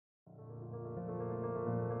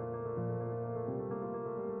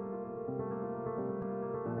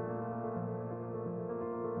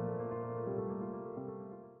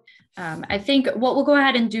I think what we'll go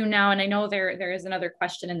ahead and do now, and I know there is another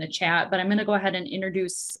question in the chat, but I'm going to go ahead and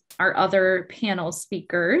introduce our other panel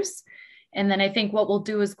speakers. And then I think what we'll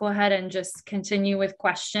do is go ahead and just continue with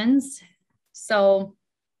questions. So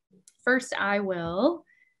first I will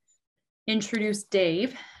introduce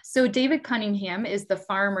Dave. So David Cunningham is the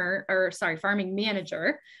farming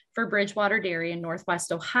manager for Bridgewater Dairy in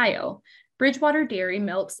Northwest Ohio. Bridgewater Dairy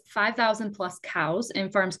milks 5,000 plus cows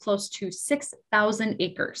and farms close to 6,000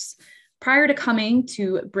 acres. Prior to coming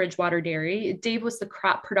to Bridgewater Dairy, Dave was the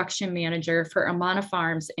crop production manager for Amana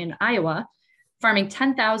Farms in Iowa, farming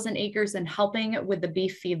 10,000 acres and helping with the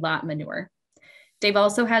beef feedlot manure. Dave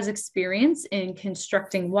also has experience in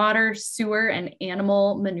constructing water, sewer, and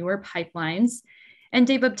animal manure pipelines. And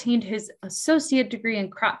Dave obtained his associate degree in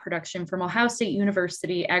crop production from Ohio State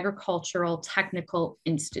University Agricultural Technical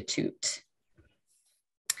Institute.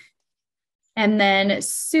 And then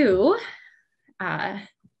Sue,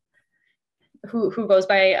 who goes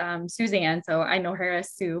by Suzanne, so I know her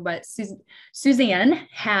as Sue, but Suzanne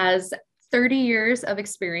has 30 years of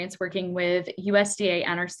experience working with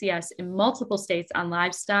USDA-NRCS in multiple states on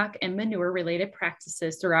livestock and manure-related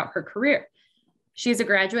practices throughout her career. She is a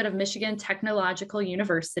graduate of Michigan Technological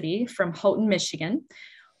University from Houghton, Michigan,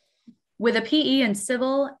 with a PE in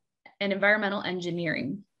civil and environmental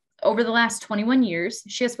engineering. Over the last 21 years,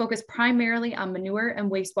 she has focused primarily on manure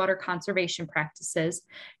and wastewater conservation practices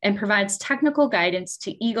and provides technical guidance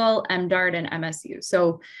to EGLE, MDARD, and MSU.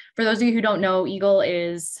 So for those of you who don't know, EGLE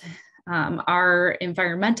is our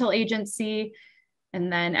environmental agency,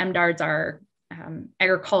 and then MDARD's our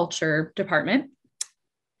agriculture department.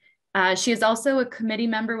 She is also a committee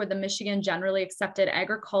member with the Michigan Generally Accepted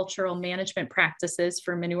Agricultural Management Practices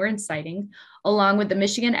for Manure and Siting, along with the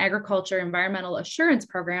Michigan Agriculture Environmental Assurance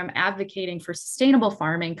Program, advocating for sustainable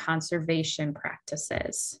farming conservation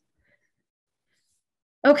practices.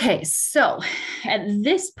 Okay, so at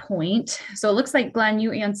this point, so it looks like Glenn,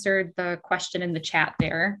 you answered the question in the chat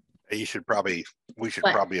there. We should probably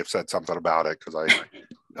have said something about it because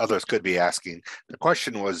others could be asking. The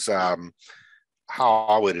question was, how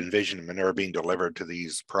I would envision manure being delivered to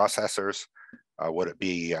these processors. Would it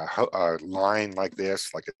be a line like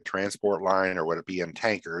this, like a transport line, or would it be in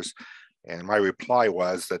tankers? And my reply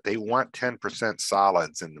was that they want 10%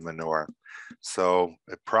 solids in the manure. So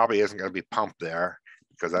it probably isn't going to be pumped there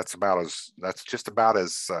because that's just about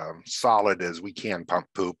as solid as we can pump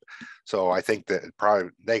poop. So I think that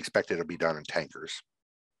they expect it to be done in tankers.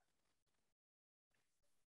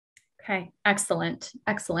 Okay, excellent,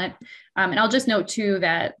 excellent. And I'll just note too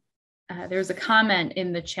that there's a comment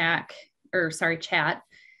in the chat.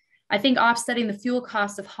 I think offsetting the fuel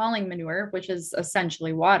costs of hauling manure, which is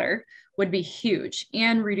essentially water, would be huge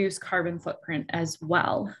and reduce carbon footprint as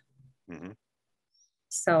well. Mm-hmm.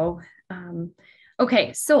 So,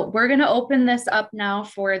 okay, so we're going to open this up now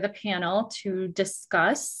for the panel to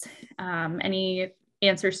discuss any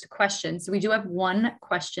answers to questions. So we do have one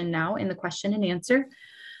question now in the question and answer.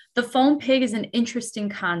 The foam pig is an interesting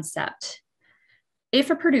concept. If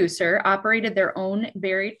a producer operated their own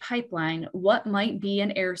buried pipeline, what might be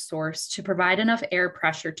an air source to provide enough air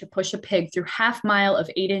pressure to push a pig through half mile of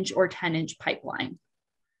 8-inch or 10-inch pipeline?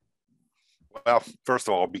 Well, first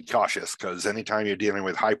of all, be cautious because anytime you're dealing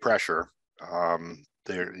with high pressure,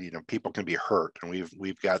 people can be hurt, and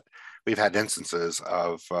we've had instances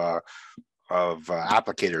of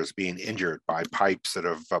applicators being injured by pipes that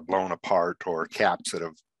have blown apart or caps that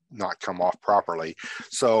have not come off properly.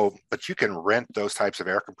 So, but you can rent those types of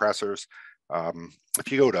air compressors.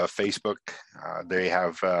 If you go to Facebook, they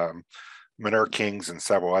have Manure Kings and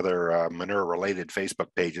several other manure related Facebook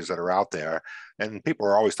pages that are out there. And people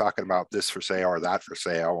are always talking about this for sale or that for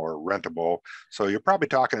sale or rentable. So you're probably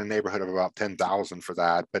talking in a neighborhood of about 10,000 for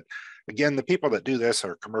that. But again, the people that do this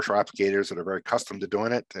are commercial applicators that are very accustomed to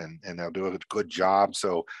doing it, and they'll do a good job.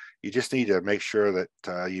 So you just need to make sure that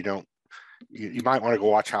you might want to go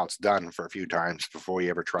watch how it's done for a few times before you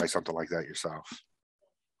ever try something like that yourself.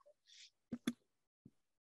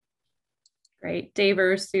 Great. Dave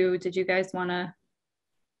or Sue, did you guys want to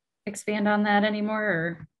expand on that anymore?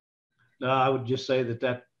 Or? No, I would just say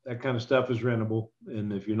that kind of stuff is rentable.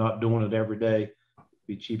 And if you're not doing it every day, it'd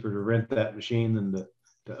be cheaper to rent that machine than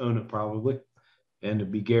to own it probably, and to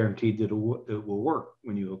be guaranteed that it will work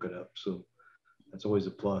when you hook it up. So that's always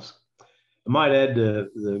a plus. I might add to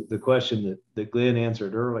the question that Glenn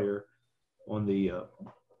answered earlier on the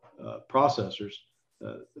processors.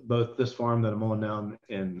 Both this farm that I'm on now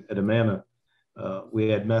and at Amana, we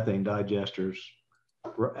had methane digesters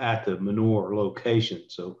at the manure location.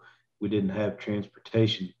 So we didn't have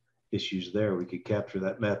transportation issues there. We could capture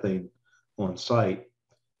that methane on site.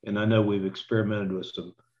 And I know we've experimented with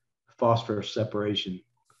some phosphorus separation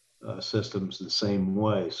systems the same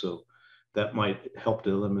way. So that might help to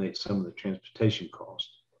eliminate some of the transportation costs.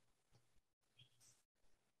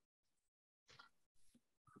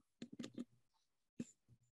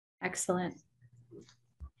 Excellent.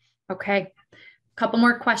 Okay, a couple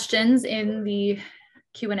more questions in the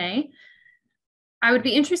Q&A. I would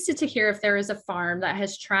be interested to hear if there is a farm that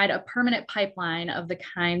has tried a permanent pipeline of the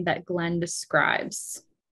kind that Glenn describes.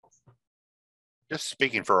 Just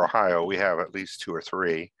speaking for Ohio, we have at least 2 or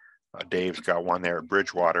 3. Dave's got one there at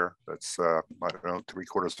Bridgewater that's, I don't know,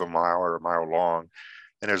 3/4 of a mile or a mile long.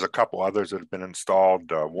 And there's a couple others that have been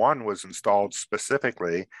installed. One was installed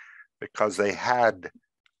specifically because they had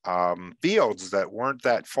fields that weren't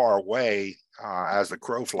that far away as the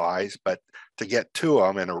crow flies, but to get to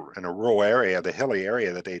them in a rural area, the hilly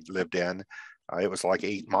area that they lived in, it was like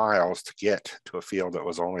 8 miles to get to a field that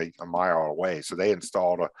was only a mile away. So they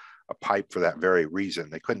installed a pipe for that very reason.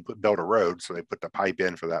 They couldn't build a road, so they put the pipe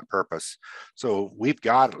in for that purpose. So we've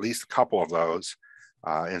got at least a couple of those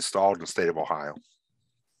installed in the state of Ohio.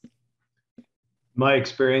 My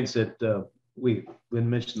experience at we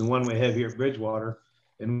mentioned the one we have here at Bridgewater,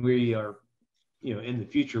 and we are, in the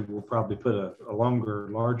future we'll probably put a longer,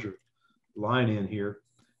 larger line in here.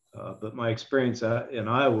 But my experience in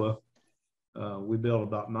Iowa, we built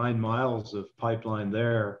about 9 miles of pipeline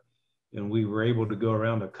there, and we were able to go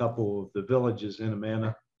around a couple of the villages in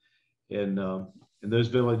Amana, and those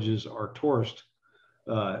villages are tourist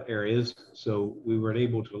areas. So we were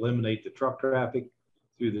able to eliminate the truck traffic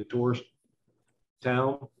through the tourist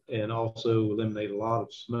town and also eliminate a lot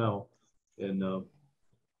of smell. And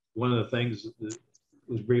one of the things that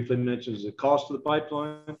was briefly mentioned is the cost of the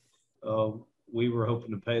pipeline. We were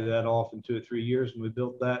hoping to pay that off in 2 or 3 years, and we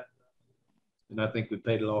built that. And I think we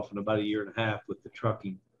paid it off in about 1.5 years with the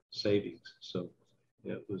trucking savings. So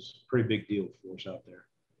it was a pretty big deal for us out there.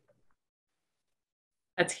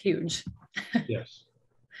 That's huge. Yes.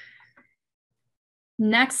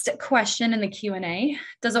 Next question in the Q&A.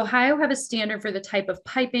 Does Ohio have a standard for the type of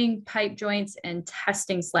piping, pipe joints, and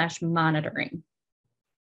testing/monitoring?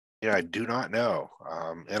 Yeah, I do not know.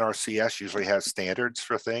 NRCS usually has standards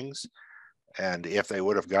for things. And if they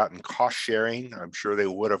would have gotten cost sharing, I'm sure they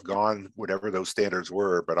would have gone whatever those standards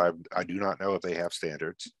were, but I do not know if they have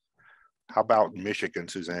standards. How about Michigan,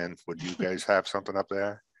 Suzanne? Would you guys have something up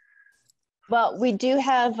there? Well, we do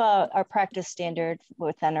have our practice standard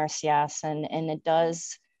with NRCS, and it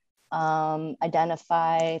does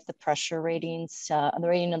identify the pressure ratings. The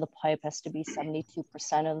rating of the pipe has to be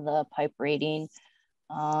 72% of the pipe rating.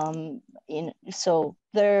 So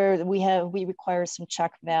there we require some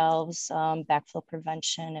check valves, backflow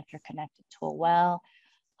prevention if you're connected to a well.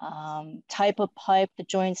 Type of pipe, the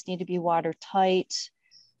joints need to be watertight.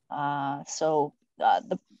 So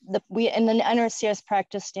the NRCS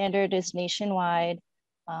practice standard is nationwide.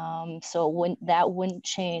 So that wouldn't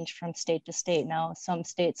change from state to state. Now, some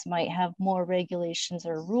states might have more regulations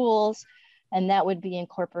or rules, and that would be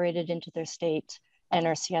incorporated into their state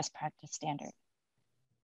NRCS practice standard.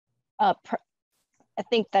 I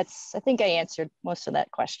think I answered most of that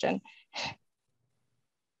question.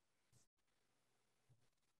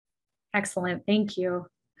 Excellent, thank you.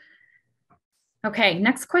 Okay,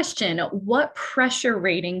 next question. What pressure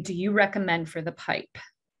rating do you recommend for the pipe?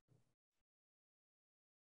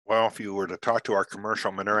 Well, if you were to talk to our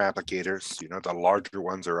commercial manure applicators, the larger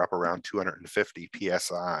ones are up around 250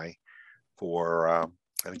 PSI for,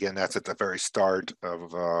 and again, that's at the very start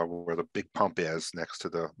of where the big pump is next to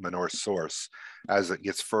the manure source. As it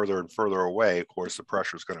gets further and further away, of course, the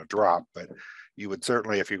pressure is going to drop, but you would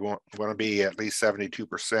certainly, if you want to be at least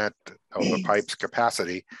 72% of the pipe's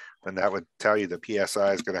capacity, then that would tell you the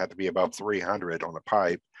PSI is going to have to be about 300 on the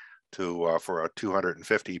pipe to for a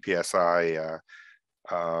 250 PSI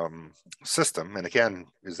system. And again,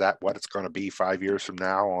 is that what it's going to be 5 years from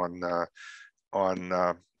now on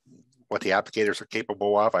what the applicators are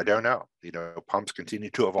capable of? I don't know. Pumps continue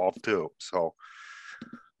to evolve too. So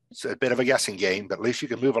it's a bit of a guessing game, but at least you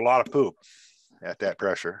can move a lot of poop at that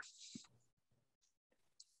pressure.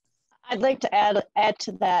 I'd like to add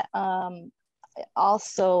to that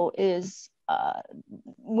also is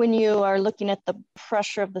when you are looking at the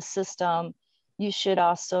pressure of the system, you should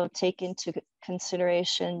also take into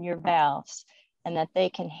consideration your valves and that they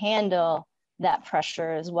can handle that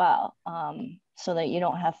pressure as well, so that you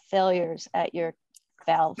don't have failures at your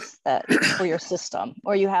valves for your system,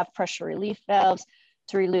 or you have pressure relief valves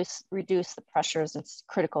to reduce the pressures in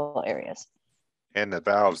critical areas. And the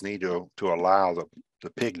valves need to allow the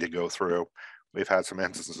pig to go through. We've had some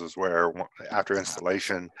instances where after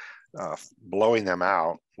installation, blowing them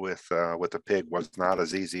out with the pig was not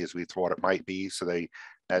as easy as we thought it might be. So they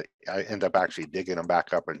I end up actually digging them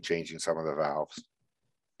back up and changing some of the valves.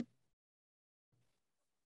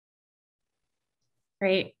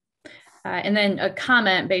 Great. And then a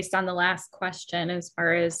comment based on the last question as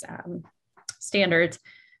far as standards.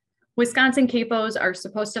 Wisconsin CAPOs are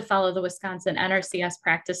supposed to follow the Wisconsin NRCS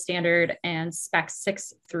practice standard and spec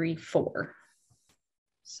 634.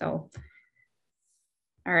 So,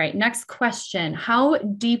 all right, next question. How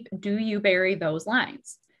deep do you bury those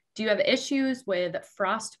lines? Do you have issues with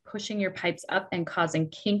frost pushing your pipes up and causing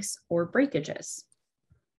kinks or breakages?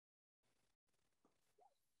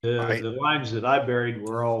 The lines that I buried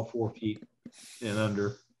were all 4 feet and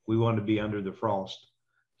under. We wanted to be under the frost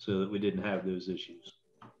so that we didn't have those issues.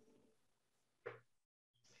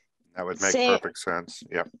 That would make perfect sense.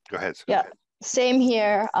 Yeah, go ahead. Yeah, same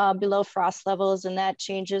here, below frost levels, and that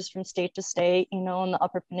changes from state to state. You know, in the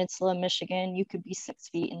upper peninsula of Michigan, you could be 6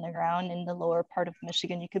 feet in the ground. In the lower part of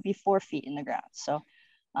Michigan, you could be 4 feet in the ground. So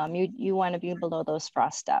you want to be below those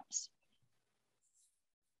frost steps.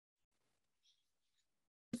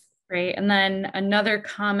 Great. And then another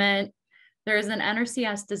comment, there is an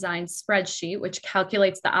NRCS design spreadsheet which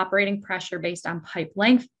calculates the operating pressure based on pipe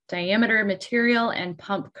length, diameter, material, and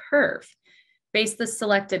pump curve. Base the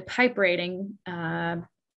selected pipe rating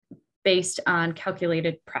based on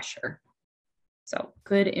calculated pressure. So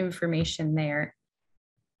good information there.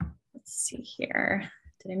 Let's see here.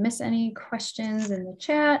 Did I miss any questions in the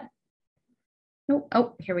chat? Nope.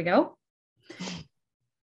 Oh, here we go.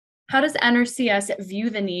 How does NRCS view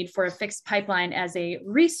the need for a fixed pipeline as a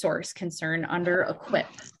resource concern under EQIP?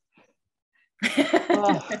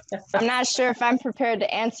 Oh, I'm not sure if I'm prepared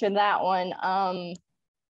to answer that one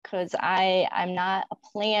because I'm not a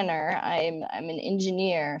planner. I'm an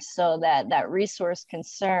engineer. So that resource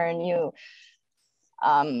concern,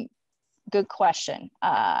 good question.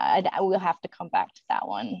 I will have to come back to that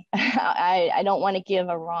one. I don't want to give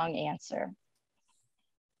a wrong answer.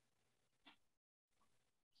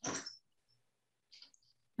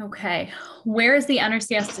 Okay, where is the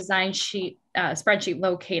NRCS design sheet spreadsheet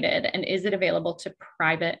located, and is it available to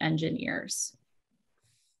private engineers?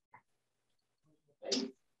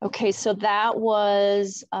 Okay, so that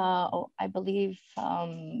was, I believe,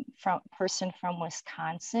 from person from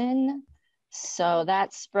Wisconsin. So that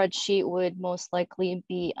spreadsheet would most likely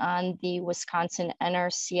be on the Wisconsin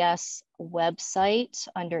NRCS website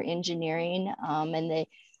under engineering, and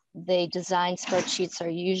the design spreadsheets are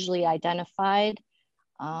usually identified.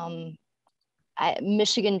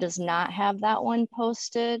 Michigan does not have that one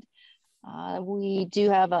posted. We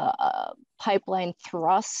do have a pipeline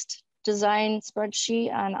thrust design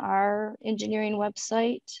spreadsheet on our engineering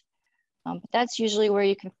website. But that's usually where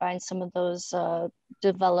you can find some of those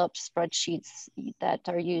developed spreadsheets that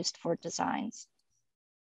are used for designs.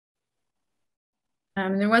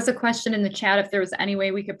 There was a question in the chat if there was any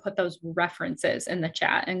way we could put those references in the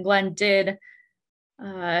chat, and Glenn did.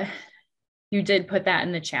 You did put that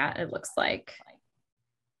in the chat, it looks like.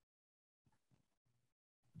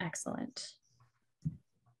 Excellent.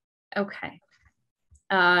 Okay.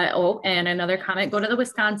 Oh, and another comment, go to the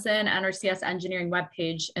Wisconsin NRCS engineering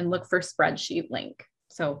webpage and look for spreadsheet link.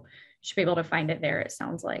 So you should be able to find it there, it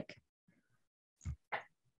sounds like.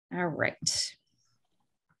 All right.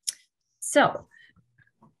 So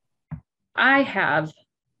I have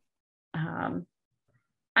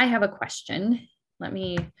a question. Let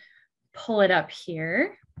me pull it up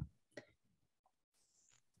here.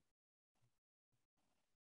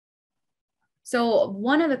 So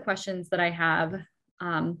one of the questions that I have,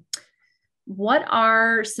 what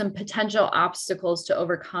are some potential obstacles to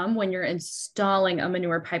overcome when you're installing a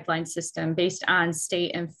manure pipeline system based on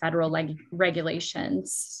state and federal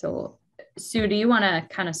regulations? So Sue, do you want to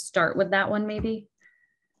kind of start with that one maybe?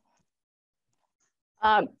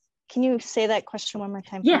 Can you say that question one more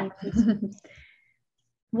time? Yeah.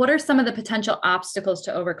 What are some of the potential obstacles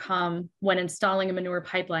to overcome when installing a manure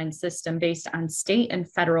pipeline system based on state and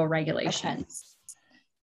federal regulations?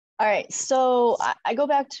 Okay. All right, so I go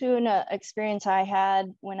back to an experience I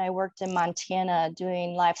had when I worked in Montana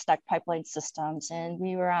doing livestock pipeline systems, and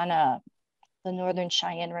we were on the Northern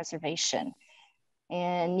Cheyenne Reservation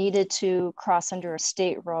and needed to cross under a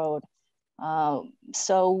state road.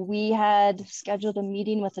 So we had scheduled a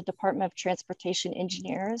meeting with the Department of Transportation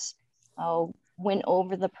engineers, went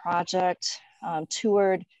over the project,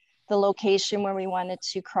 toured the location where we wanted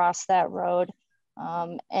to cross that road,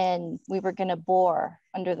 and we were going to bore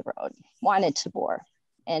under the road, wanted to bore,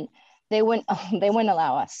 and they wouldn't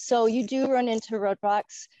allow us. So you do run into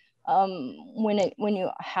roadblocks when you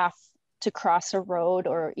have to cross a road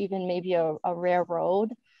or even maybe a rare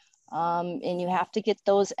road, and you have to get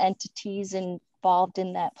those entities in involved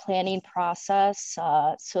in that planning process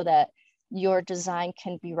so that your design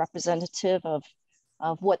can be representative of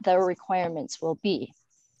what the requirements will be,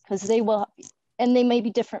 because they will, and they may be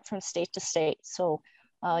different from state to state. So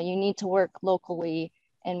you need to work locally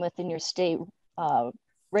and within your state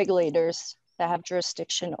regulators that have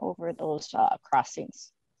jurisdiction over those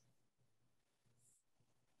crossings.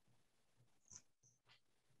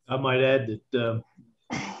 I might add that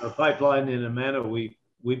our pipeline in Amana, we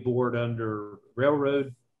bored under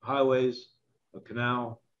railroad, highways, a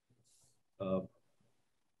canal,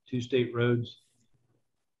 2 state roads,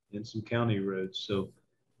 and some county roads. So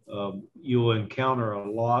you'll encounter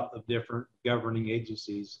a lot of different governing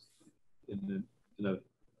agencies in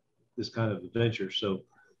this kind of adventure. So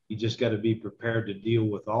you just got to be prepared to deal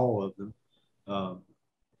with all of them.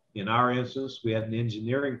 In our instance, we had an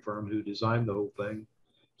engineering firm who designed the whole thing.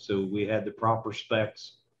 So we had the proper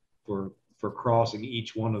specs for crossing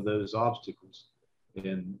each one of those obstacles.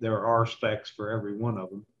 And there are specs for every one of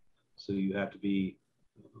them. So you have to be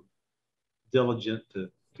diligent to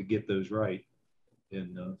get those right.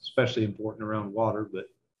 And especially important around water, but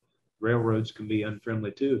railroads can be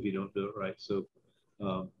unfriendly too if you don't do it right. So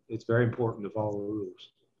it's very important to follow the rules.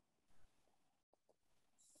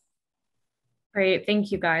 Great.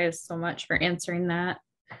 Thank you guys so much for answering that.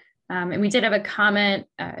 And we did have a comment.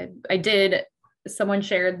 Someone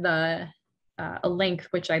shared a link,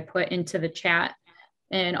 which I put into the chat,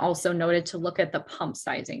 and also noted to look at the pump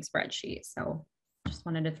sizing spreadsheet. So just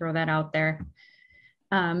wanted to throw that out there.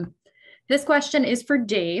 This question is for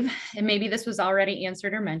Dave, and maybe this was already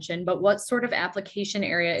answered or mentioned, but what sort of application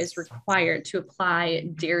area is required to apply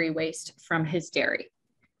dairy waste from his dairy?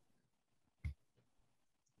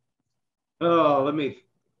 Oh, let me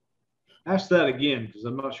ask that again, because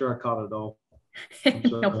I'm not sure I caught it all.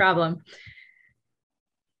 No problem.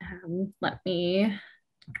 Let me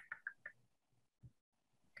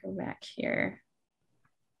go back here.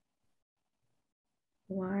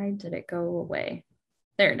 Why did it go away?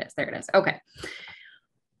 There it is. There it is. Okay.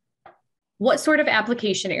 What sort of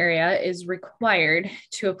application area is required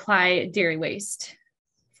to apply dairy waste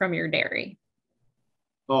from your dairy?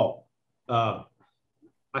 Oh,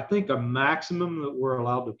 I think a maximum that we're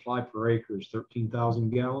allowed to apply per acre is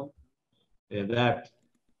 13,000 gallons. And that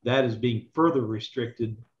is being further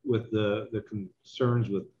restricted with the concerns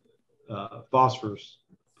with phosphorus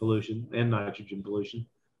pollution and nitrogen pollution.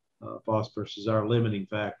 Phosphorus is our limiting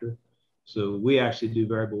factor. So we actually do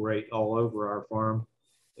variable rate all over our farm,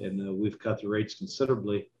 and we've cut the rates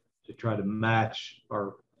considerably to try to match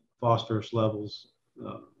our phosphorus levels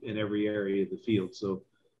in every area of the field. So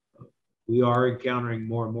we are encountering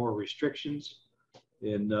more and more restrictions,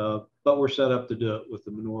 and but we're set up to do it with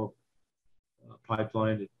the manure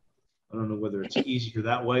pipeline. I don't know whether it's easier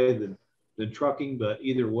that way than trucking, but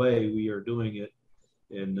either way, we are doing it.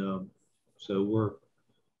 And so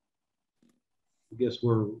I guess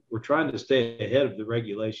we're trying to stay ahead of the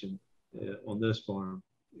regulation on this farm,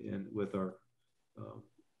 and with our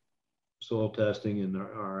soil testing and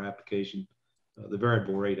our application, the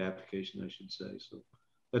variable rate application, I should say. So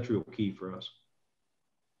that's real key for us.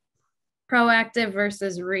 Proactive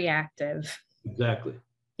versus reactive. Exactly.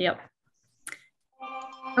 Yep.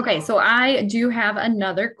 Okay, so I do have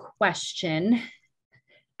another question.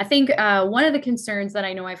 I think one of the concerns that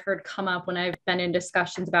I know I've heard come up when I've been in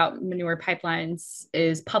discussions about manure pipelines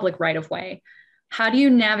is public right-of-way. How do you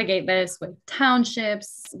navigate this with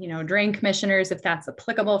townships, drain commissioners, if that's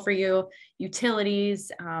applicable for you,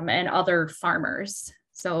 utilities, and other farmers?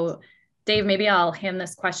 So Dave, maybe I'll hand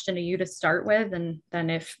this question to you to start with, and then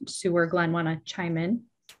if Sue or Glenn want to chime in.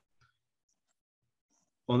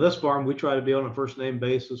 On this farm, we try to be on a first name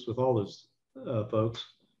basis with all those folks.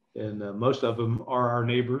 And most of them are our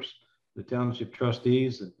neighbors, the township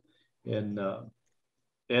trustees, and our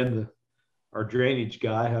drainage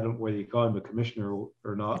guy. I don't know whether you call him a commissioner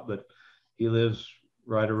or not, but he lives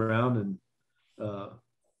right around and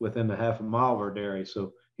within a half a mile of our dairy.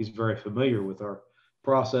 So he's very familiar with our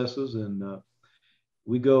processes, and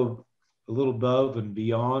we go a little above and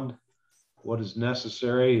beyond what is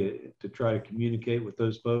necessary to try to communicate with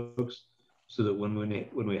those folks, so that when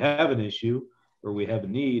we have an issue or we have a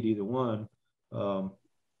need, either one,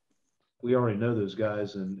 we already know those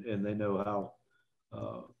guys, and they know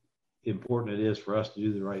how important it is for us to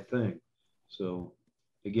do the right thing. So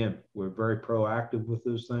again, we're very proactive with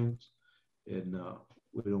those things, and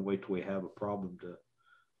we don't wait till we have a problem to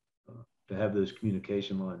have those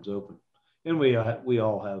communication lines open. And we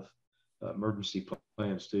all have emergency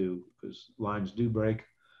plans too, because lines do break,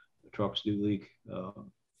 the trucks do leak.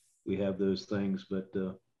 We have those things, but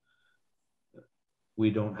we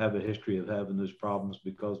don't have a history of having those problems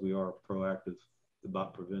because we are proactive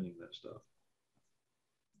about preventing that stuff.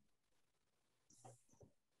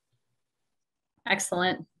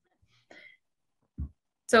 Excellent.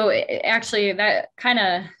 So actually that kind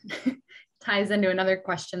of ties into another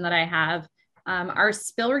question that I have. Are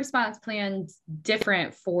spill response plans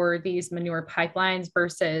different for these manure pipelines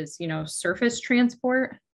versus, surface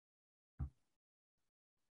transport?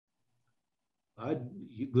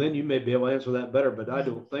 Glenn, you may be able to answer that better, but I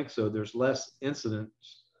don't think so. There's less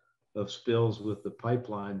incidents of spills with the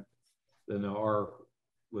pipeline than there are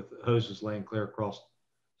with hoses laying clear across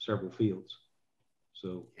several fields.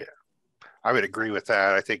 So yeah, I would agree with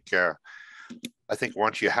that. I think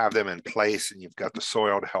once you have them in place and you've got the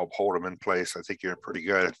soil to help hold them in place, I think you're pretty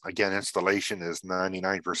good. Again, installation is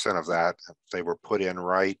 99% of that. If they were put in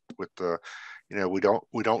right with the, we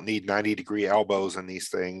don't need 90-degree elbows in these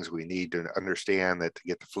things. We need to understand that to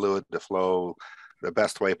get the fluid to flow the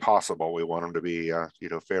best way possible, we want them to be,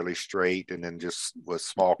 fairly straight, and then just with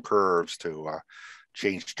small curves to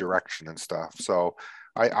change direction and stuff. So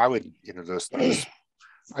I would,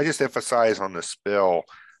 I just emphasize on the spill,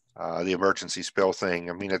 the emergency spill thing.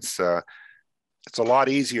 I mean, it's a lot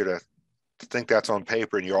easier to think that's on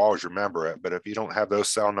paper and you always remember it. But if you don't have those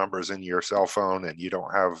cell numbers in your cell phone and you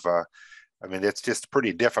don't have, it's just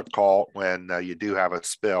pretty difficult when you do have a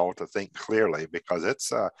spill to think clearly, because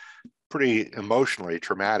it's pretty emotionally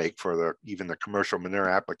traumatic for even the commercial manure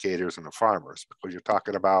applicators and the farmers, because you're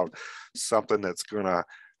talking about something that's going to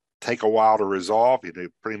take a while to resolve.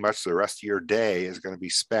 Pretty much the rest of your day is going to be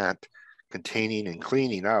spent containing and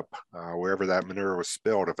cleaning up wherever that manure was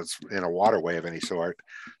spilled, if it's in a waterway of any sort.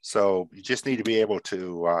 So you just need to be able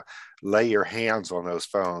to lay your hands on those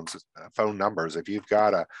phone numbers. If you've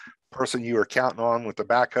got a person you are counting on with the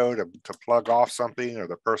backhoe to plug off something, or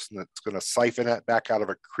the person that's going to siphon it back out of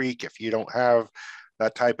a creek, if you don't have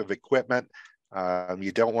that type of equipment,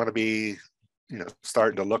 you don't want to be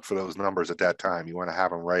starting to look for those numbers at that time. You want to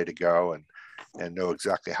have them ready to go and know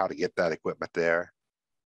exactly how to get that equipment there.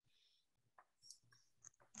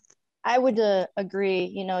 I would agree.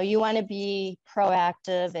 You want to be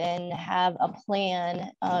proactive and have a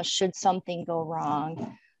plan should something go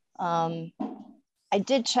wrong. I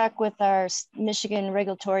did check with our Michigan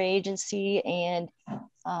regulatory agency, and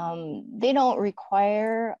they don't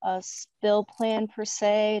require a spill plan per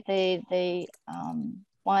se. They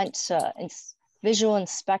want visual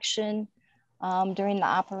inspection during the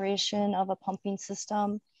operation of a pumping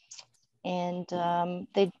system. And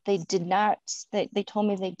they told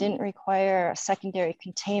me they didn't require a secondary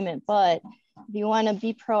containment. But if you want to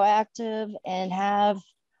be proactive and have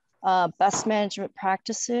best management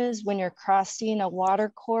practices when you're crossing a water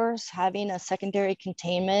course, having a secondary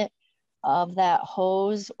containment of that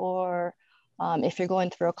hose, or if you're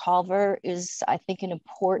going through a culvert, is, I think, an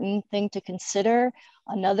important thing to consider.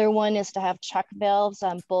 Another one is to have check valves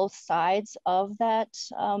on both sides of that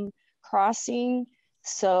crossing.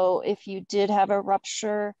 So if you did have a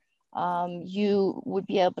rupture, you would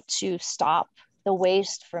be able to stop the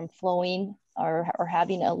waste from flowing or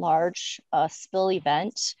having a large spill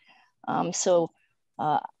event. And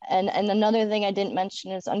another thing I didn't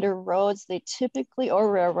mention is under roads,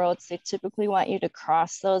 or railroads, they typically want you to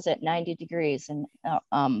cross those at 90 degrees and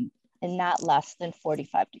not less than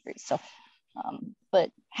 45 degrees. So, but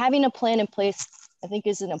having a plan in place, I think,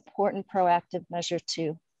 is an important proactive measure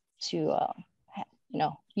to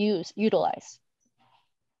utilize.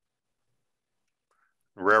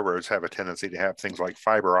 Railroads have a tendency to have things like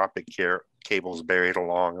fiber optic cables buried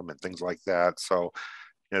along them and things like that. So,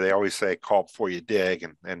 they always say call before you dig,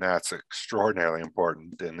 and that's extraordinarily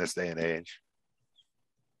important in this day and age.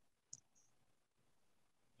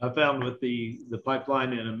 I found with the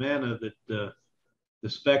pipeline in Amana that the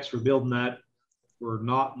specs for building that were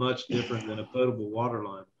not much different than a potable water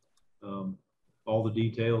line. All the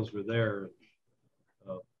details were there.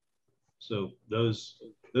 So those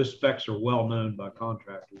specs are well known by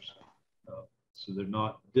contractors. So they're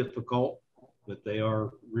not difficult, but they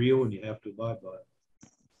are real, and you have to abide by it.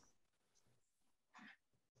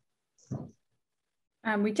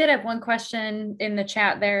 We did have one question in the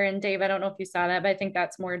chat there, and Dave, I don't know if you saw that, but I think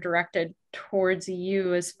that's more directed towards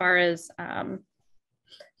you, as far as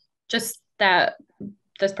just that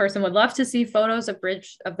this person would love to see photos of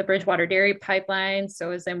the Bridgewater Dairy pipeline.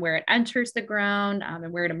 So as in where it enters the ground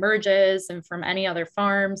and where it emerges, and from any other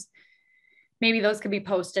farms. Maybe those could be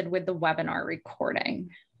posted with the webinar recording.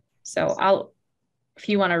 So if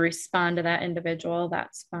you want to respond to that individual,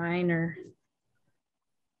 that's fine. Or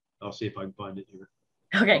I'll see if I can find it here.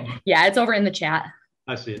 Okay, yeah, it's over in the chat.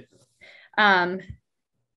 I see it.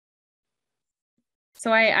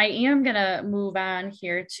 So I am gonna move on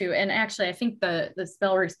here to, and actually I think the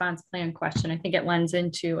spill response plan question, I think it lends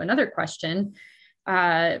into another question.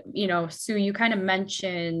 Sue, you kind of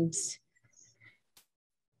mentioned,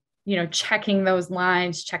 checking those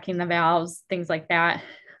lines, checking the valves, things like that.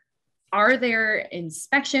 Are there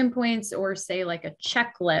inspection points or say like a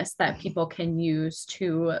checklist that people can use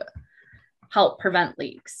to help prevent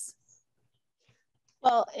leaks?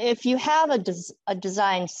 Well, if you have a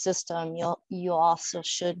design system, you also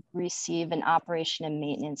should receive an operation and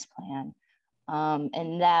maintenance plan.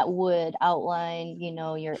 And that would outline,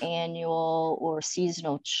 your annual or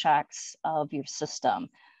seasonal checks of your system.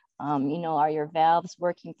 Are your valves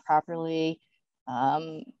working properly?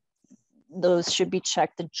 Those should be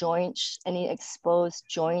checked. The joints, any exposed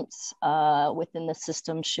joints within the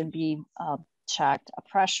system should be checked. A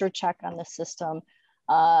pressure check on the system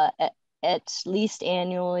at least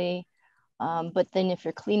annually. But then if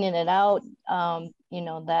you're cleaning it out,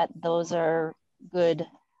 those are good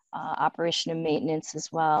operation and maintenance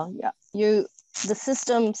as well. Yeah, the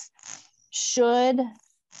systems should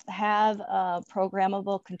have a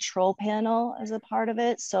programmable control panel as a part of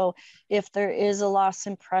it. So if there is a loss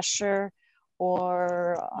in pressure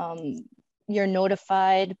or you're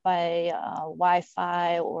notified by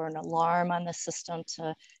Wi-Fi or an alarm on the system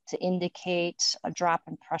to indicate a drop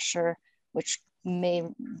in pressure, which may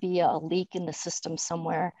be a leak in the system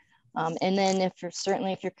somewhere. And then if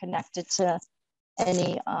you're connected to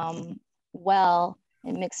any well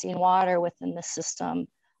and mixing water within the system,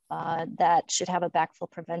 that should have a backflow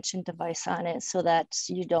prevention device on it so that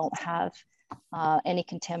you don't have any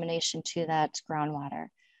contamination to that groundwater.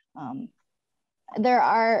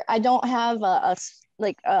 I don't have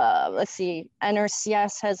let's see,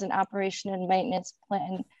 NRCS has an operation and maintenance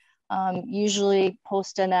plan, usually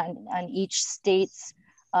posted on each state's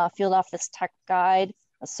field office tech guide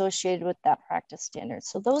associated with that practice standard.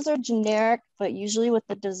 So those are generic, but usually with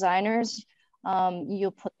the designers,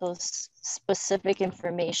 you'll put those specific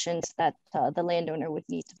informations that the landowner would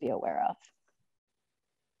need to be aware of.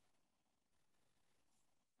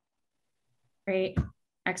 Great,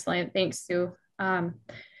 excellent, thanks, Sue. I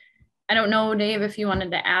don't know, Dave, if you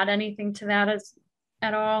wanted to add anything to that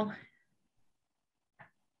at all.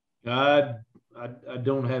 I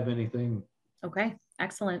don't have anything. Okay,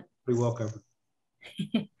 excellent. Pretty well covered.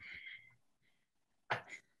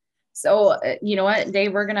 So, you know what,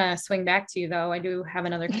 Dave, we're gonna swing back to you though. I do have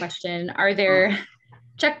another question. Are there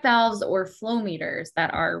check valves or flow meters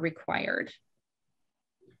that are required?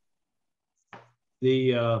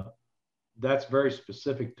 That's very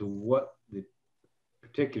specific to what the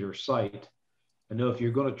particular site. I know if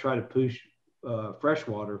you're going to try to push fresh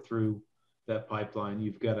water through that pipeline,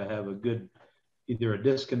 you've got to have a good, either a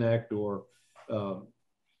disconnect or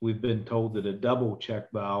we've been told that a double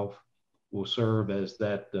check valve will serve as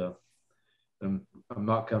that, I'm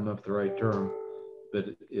not coming up with the right term, but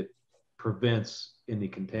it prevents any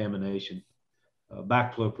contamination,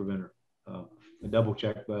 backflow preventer. A double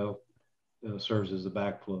check valve serves as a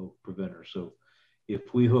backflow preventer. So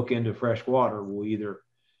if we hook into fresh water,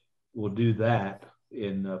 we'll do that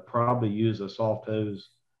and probably use a soft hose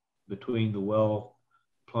between the well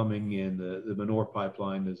plumbing and the manure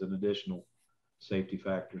pipeline as an additional safety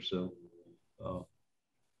factor. So if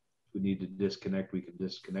we need to disconnect, we can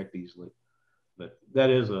disconnect easily. But that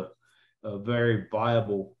is a very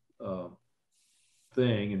viable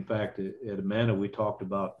thing. In fact, at Amana, we talked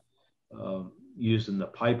about using the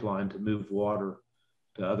pipeline to move water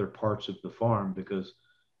to other parts of the farm, because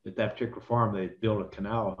at that particular farm, they built a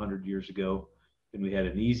canal 100 years ago, and we had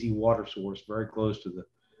an easy water source very close to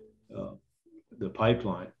the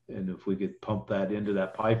pipeline. And if we could pump that into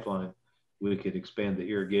that pipeline, we could expand the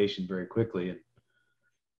irrigation very quickly. And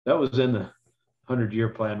that was in the 100-year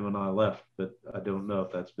plan when I left, but I don't know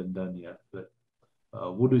if that's been done yet. But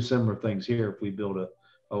we'll do similar things here if we build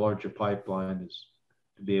a larger pipeline, is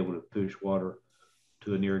to be able to push water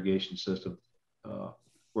to an irrigation system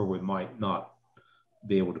where we might not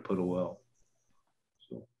be able to put a well.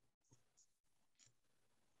 So.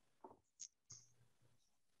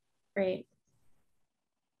 Great.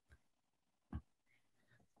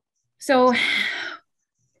 So,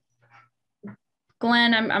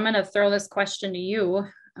 Glenn, I'm going to throw this question to you.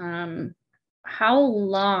 How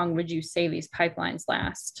long would you say these pipelines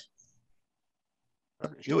last?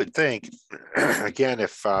 You would think, again,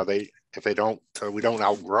 if we don't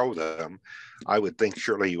outgrow them, I would think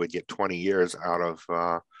surely you would get 20 years out of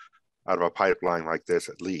a pipeline like this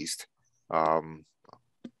at least.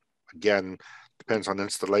 Again, depends on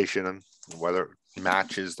installation and whether it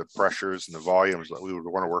matches the pressures and the volumes that we would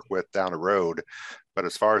want to work with down the road. But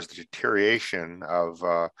as far as the deterioration of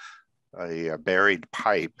a buried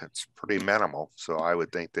pipe, it's pretty minimal. So I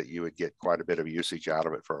would think that you would get quite a bit of usage out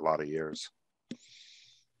of it for a lot of years.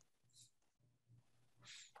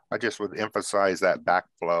 I just would emphasize that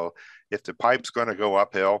backflow. If the pipe's going to go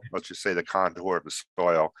uphill, let's just say the contour of the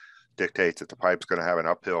soil dictates that the pipe's going to have an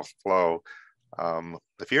uphill flow.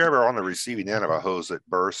 If you're ever on the receiving end of a hose that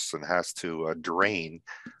bursts and has to drain,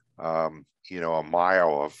 a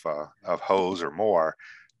mile of hose or more,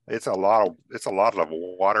 it's a lot of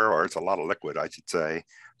water, or it's a lot of liquid, I should say.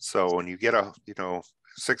 So when you get a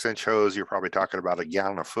 6-inch hose, you're probably talking about a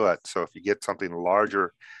gallon a foot. So if you get something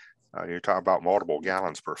larger, you're talking about multiple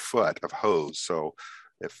gallons per foot of hose. So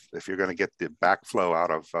if you're going to get the backflow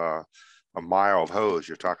out of a mile of hose,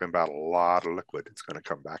 you're talking about a lot of liquid. It's going to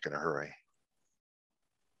come back in a hurry.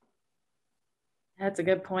 That's a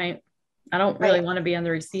good point. I don't really want to be on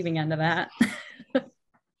the receiving end of that.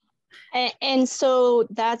 And so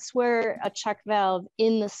that's where a check valve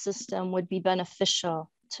in the system would be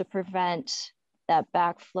beneficial to prevent that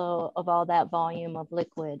backflow of all that volume of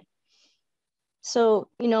liquid. So,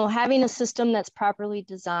 having a system that's properly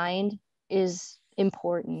designed is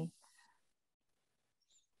important.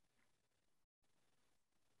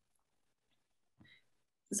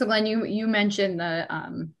 So Glenn, you mentioned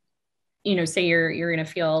the, say you're in a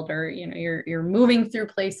field, or, you're moving through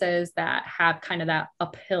places that have kind of that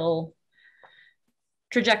uphill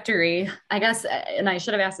trajectory, I guess. And I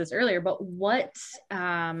should have asked this earlier, but what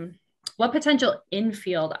potential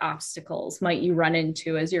infield obstacles might you run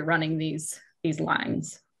into as you're running these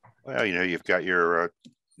lines? Well, you've got your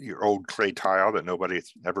old clay tile that nobody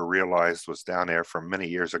ever realized was down there from many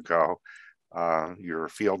years ago. Your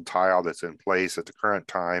field tile that's in place at the current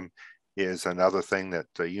time is another thing that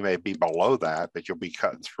you may be below that, but you'll be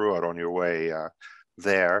cutting through it on your way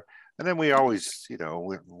there. And then we always,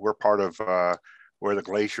 we're part of where the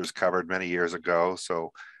glaciers covered many years ago.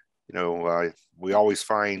 So, we always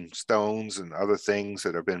find stones and other things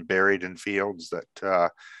that have been buried in fields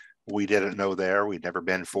that we didn't know there. We'd never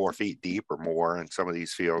been 4 feet deep or more in some of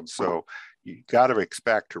these fields. So you got to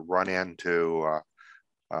expect to run into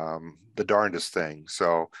the darndest thing.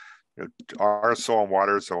 So our soil and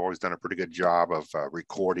waters have always done a pretty good job of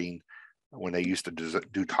recording when they used to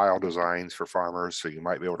do tile designs for farmers. So you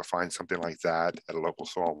might be able to find something like that at a local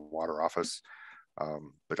soil and water office.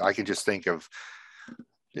 But I can just think of,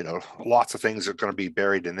 lots of things that are going to be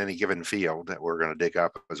buried in any given field that we're going to dig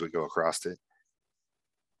up as we go across it.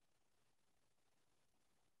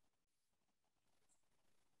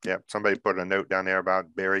 Yep, somebody put a note down there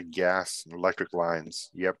about buried gas and electric lines.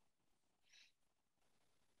 Yep.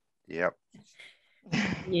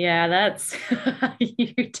 Yeah, that's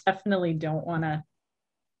you definitely don't want to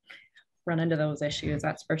run into those issues,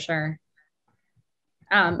 that's for sure.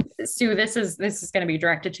 Sue, this is going to be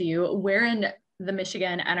directed to you. Where in the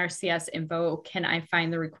Michigan NRCS info can I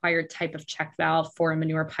find the required type of check valve for a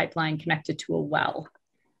manure pipeline connected to a well?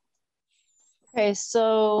 Okay,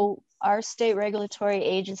 so our state regulatory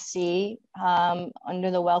agency, under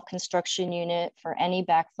the well construction unit, for any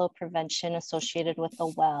backflow prevention associated with a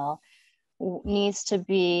well, needs to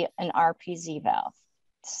be an RPZ valve.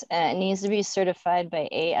 It needs to be certified by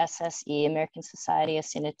ASSE, American Society of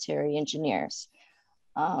Sanitary Engineers.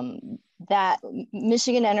 That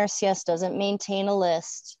Michigan NRCS doesn't maintain a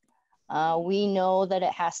list. We know that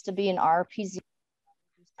it has to be an RPZ,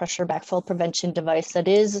 pressure backflow prevention device, that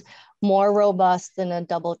is more robust than a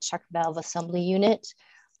double check valve assembly unit.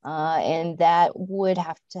 And that would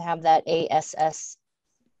have to have that ASS.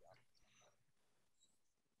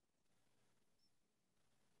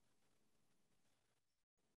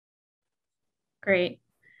 Great.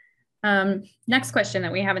 Next question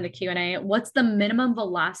that we have in the Q&A, what's the minimum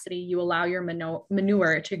velocity you allow your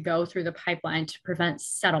manure to go through the pipeline to prevent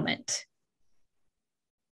settlement?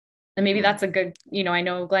 And maybe that's a good, I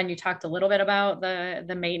know, Glenn, you talked a little bit about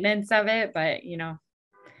the maintenance of it, but,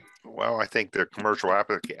 Well, I think the commercial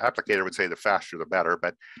applicator would say the faster the better,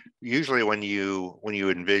 but usually when you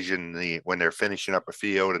envision when they're finishing up a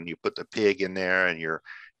field and you put the pig in there and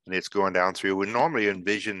it's going down through, we normally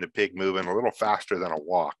envision the pig moving a little faster than a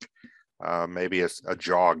walk, maybe a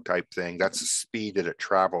jog type thing. That's the speed that it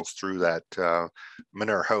travels through that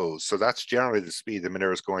manure hose. So that's generally the speed the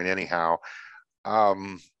manure is going anyhow.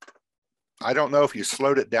 I don't know if you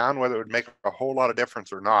slowed it down, whether it would make a whole lot of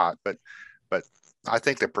difference or not, but I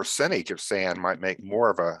think the percentage of sand might make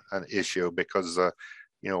more of an issue because,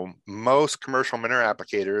 most commercial manure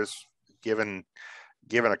applicators, given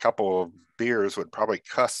a couple of beers, would probably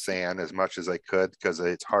cuss sand as much as they could because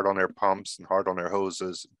it's hard on their pumps and hard on their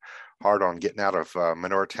hoses, hard on getting out of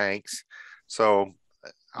manure tanks. So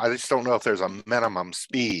I just don't know if there's a minimum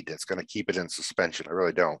speed that's going to keep it in suspension. I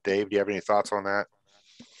really don't. Dave, do you have any thoughts on that?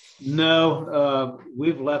 No,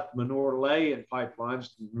 we've left manure lay in pipelines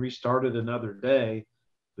and restarted another day,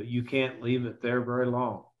 but you can't leave it there very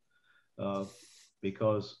long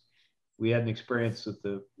because we had an experience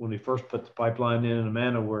that when we first put the pipeline in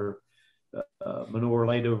Amana where manure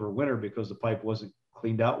laid over winter because the pipe wasn't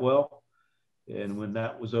cleaned out well. And when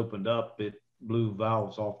that was opened up, it blew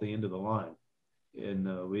valves off the end of the line.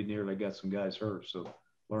 And we nearly got some guys hurt. So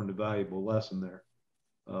learned a valuable lesson there.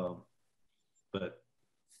 But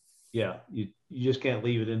yeah, you just can't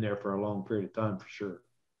leave it in there for a long period of time for sure.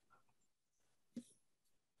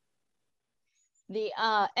 The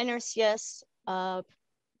NRCS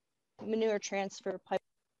manure transfer pipe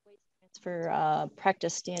transfer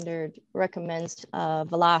practice standard recommends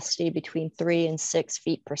velocity between 3 and 6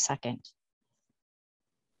 feet per second.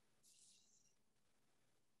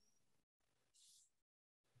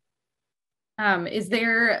 Is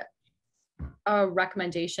there a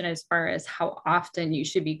recommendation as far as how often you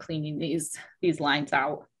should be cleaning these lines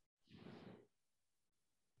out?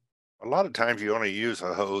 A lot of times you only use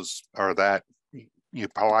a hose or that you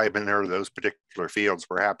apply manure to those particular fields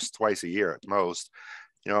perhaps twice a year at most.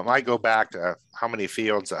 You know, it might go back to how many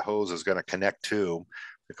fields that hose is going to connect to,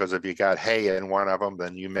 because if you got hay in one of them,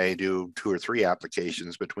 then you may do 2 or 3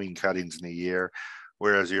 applications between cuttings in a year.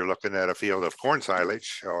 Whereas you're looking at a field of corn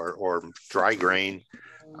silage or dry grain,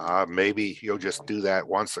 maybe you'll just do that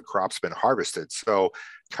once the crop's been harvested. So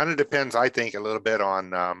kind of depends, I think, a little bit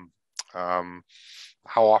on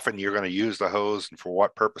how often you're going to use the hose and for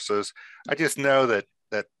what purposes. I just know that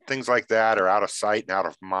things like that are out of sight and out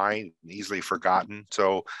of mind and easily forgotten.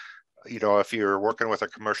 So, you know, if you're working with a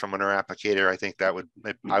commercial manure applicator, I think I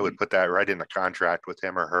would put that right in the contract with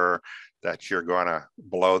him or her, that you're going to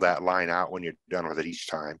blow that line out when you're done with it each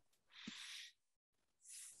time.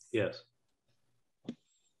 Yes.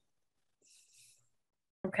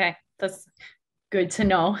 Okay, that's good to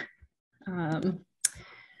know.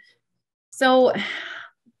 So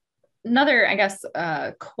another, I guess,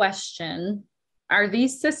 question, are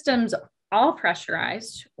these systems all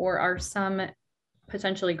pressurized or are some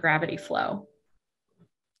potentially gravity flow?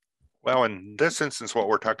 Well, in this instance, what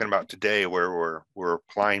we're talking about today, where we're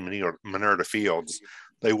applying manure to fields,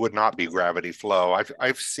 they would not be gravity flow.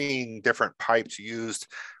 I've seen different pipes used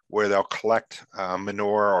where they'll collect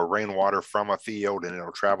manure or rainwater from a field and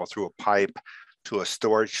it'll travel through a pipe to a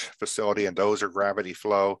storage facility, and those are gravity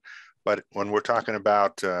flow. But when we're talking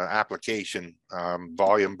about application,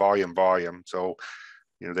 volume, so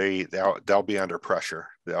you know they'll be under pressure.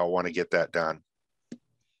 They'll want to get that done.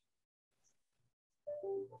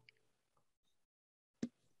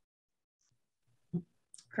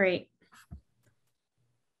 Great.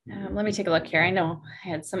 Let me take a look here. I know I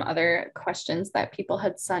had some other questions that people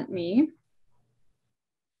had sent me.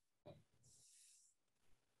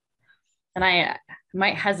 And I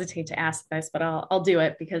might hesitate to ask this, but I'll do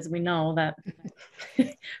it because we know that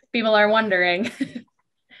people are wondering.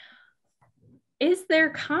 Is there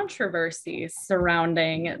controversy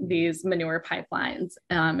surrounding these manure pipelines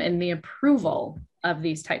and the approval of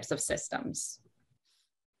these types of systems?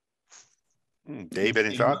 Dave,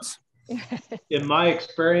 any thoughts? In my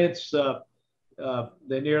experience,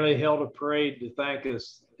 they nearly held a parade to thank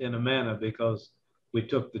us in Amana because we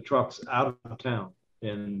took the trucks out of town.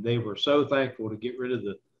 And they were so thankful to get rid of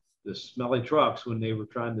the smelly trucks when they were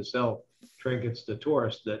trying to sell trinkets to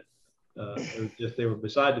tourists that they were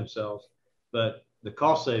beside themselves. But the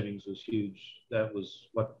cost savings was huge. That was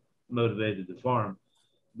what motivated the farm.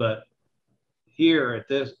 But here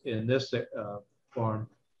in this farm,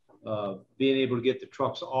 being able to get the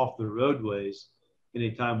trucks off the roadways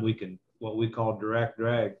anytime we can, what we call direct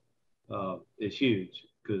drag, is huge,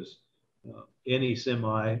 because any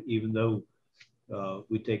semi, even though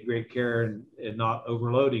we take great care in not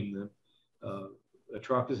overloading them, a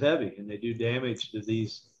truck is heavy and they do damage to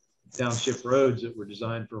these township roads that were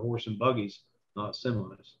designed for horse and buggies, not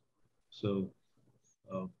semis. So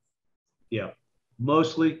yeah,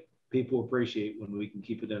 mostly people appreciate when we can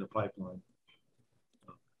keep it in a pipeline.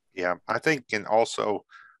 Yeah, I think, and also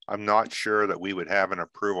I'm not sure that we would have an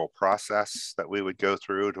approval process that we would go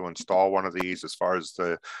through to install one of these, as far as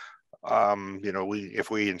the you know, if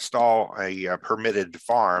we install a permitted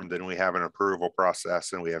farm, then we have an approval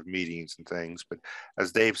process and we have meetings and things. But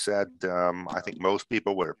as Dave said, I think most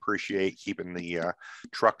people would appreciate keeping the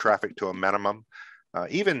truck traffic to a minimum.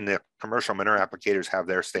 Even the commercial manure applicators have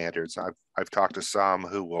their standards. I've talked to some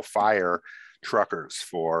who will fire truckers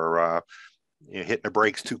for you know, hitting the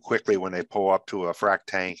brakes too quickly when they pull up to a frac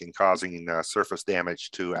tank and causing surface damage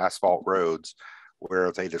to asphalt roads, where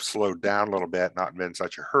if they'd have slowed down a little bit, not been in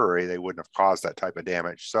such a hurry, they wouldn't have caused that type of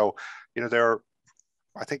damage. So, you know,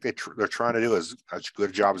 I think they're trying to do as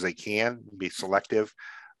good a job as they can, be selective.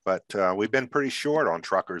 But we've been pretty short on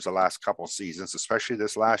truckers the last couple of seasons, especially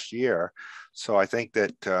this last year. So I think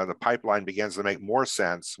that the pipeline begins to make more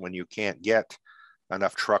sense when you can't get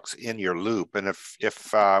enough trucks in your loop. And if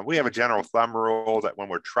we have a general thumb rule that when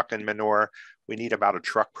we're trucking manure, we need about a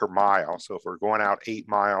truck per mile. So if we're going out 8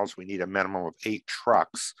 miles, we need a minimum of 8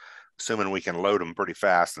 trucks, assuming we can load them pretty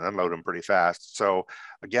fast and unload them pretty fast. So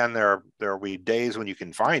again, there will be days when you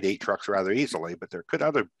can find 8 trucks rather easily, but there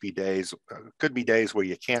could be days where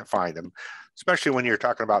you can't find them, especially when you're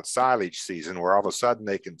talking about silage season, where all of a sudden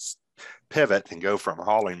they can pivot and go from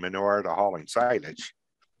hauling manure to hauling silage.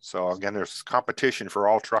 So again, there's competition for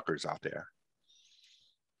all truckers out there.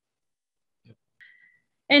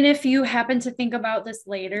 And if you happen to think about this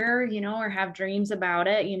later, you know, or have dreams about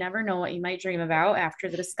it, you never know what you might dream about after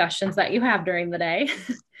the discussions that you have during the day.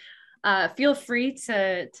 Feel free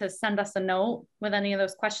to send us a note with any of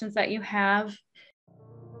those questions that you have.